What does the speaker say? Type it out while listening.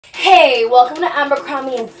Hey, welcome to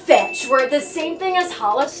Abercrombie and Fitch. We're the same thing as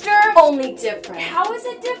Hollister, only different. How is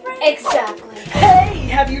it different? Exactly. Hey,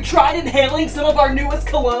 have you tried inhaling some of our newest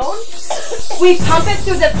cologne? We pump it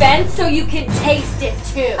through the vents so you can taste it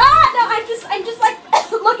too. No, I'm just like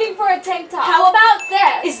looking for a tank top. How about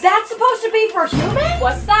this? Is that supposed to be for humans?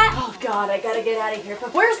 What's that? Oh god, I gotta get out of here.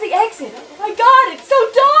 But where's the exit? Oh my god, it's so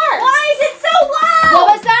dark! Why is it so loud?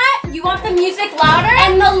 What was that? You want the music louder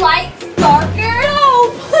and the lights darker?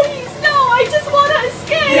 No, please, no, I just wanna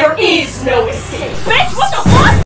escape! There is no escape!